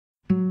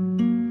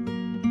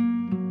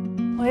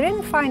Well, I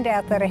didn't find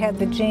out that I had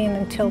the gene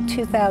until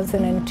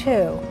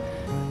 2002,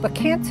 but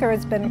cancer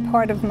has been a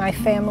part of my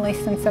family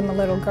since I'm a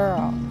little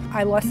girl.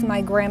 I lost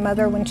my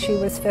grandmother when she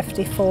was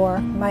 54,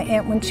 my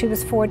aunt when she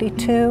was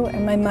 42,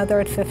 and my mother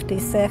at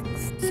 56.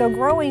 So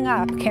growing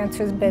up,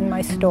 cancer's been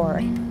my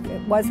story.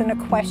 It wasn't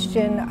a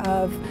question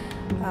of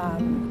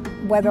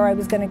whether I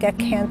was going to get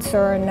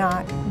cancer or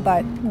not,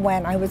 but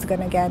when I was going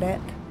to get it.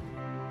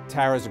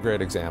 Tara's a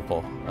great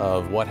example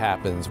of what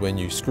happens when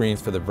you screen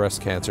for the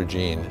breast cancer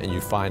gene and you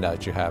find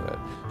out you have it.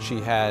 She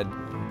had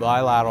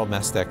bilateral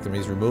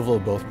mastectomies, removal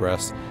of both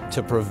breasts,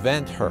 to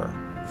prevent her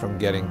from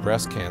getting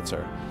breast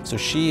cancer. So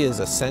she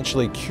is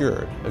essentially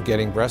cured of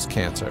getting breast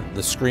cancer.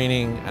 The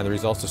screening and the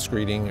results of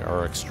screening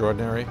are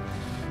extraordinary.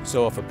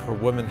 So if a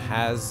woman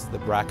has the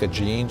BRCA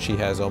gene, she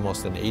has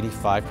almost an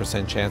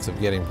 85% chance of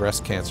getting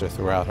breast cancer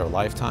throughout her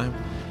lifetime,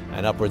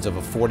 and upwards of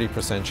a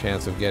 40%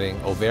 chance of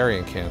getting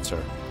ovarian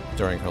cancer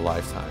during her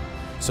lifetime.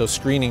 So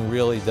screening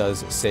really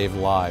does save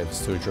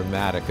lives to a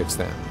dramatic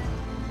extent.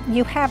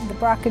 You have the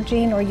BRCA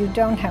gene or you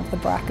don't have the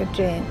BRCA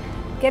gene.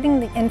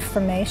 Getting the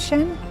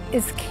information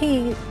is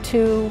key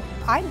to,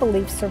 I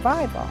believe,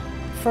 survival.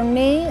 For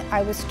me,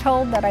 I was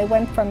told that I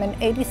went from an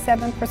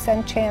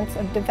 87% chance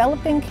of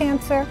developing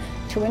cancer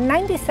to a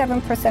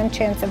 97%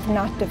 chance of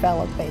not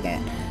developing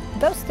it.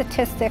 Those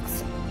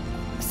statistics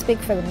speak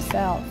for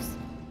themselves.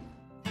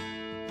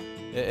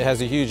 It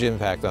has a huge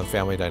impact on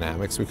family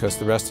dynamics because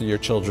the rest of your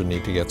children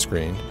need to get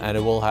screened, and it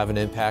will have an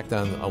impact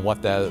on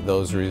what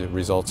those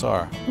results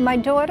are. My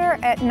daughter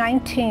at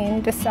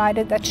 19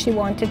 decided that she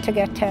wanted to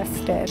get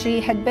tested.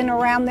 She had been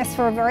around this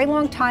for a very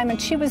long time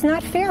and she was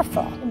not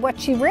fearful. What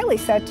she really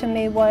said to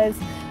me was,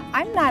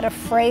 I'm not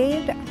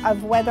afraid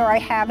of whether I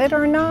have it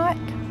or not.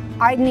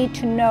 I need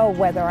to know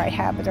whether I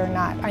have it or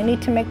not. I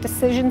need to make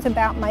decisions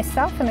about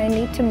myself and I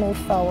need to move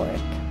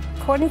forward.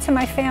 According to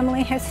my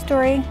family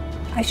history,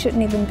 I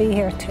shouldn't even be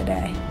here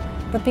today.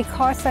 But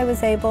because I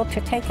was able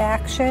to take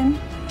action,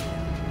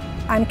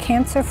 I'm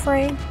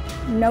cancer-free,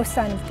 no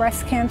sign of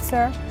breast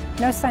cancer,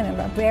 no sign of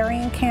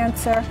ovarian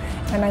cancer,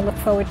 and I look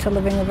forward to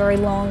living a very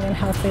long and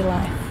healthy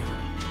life.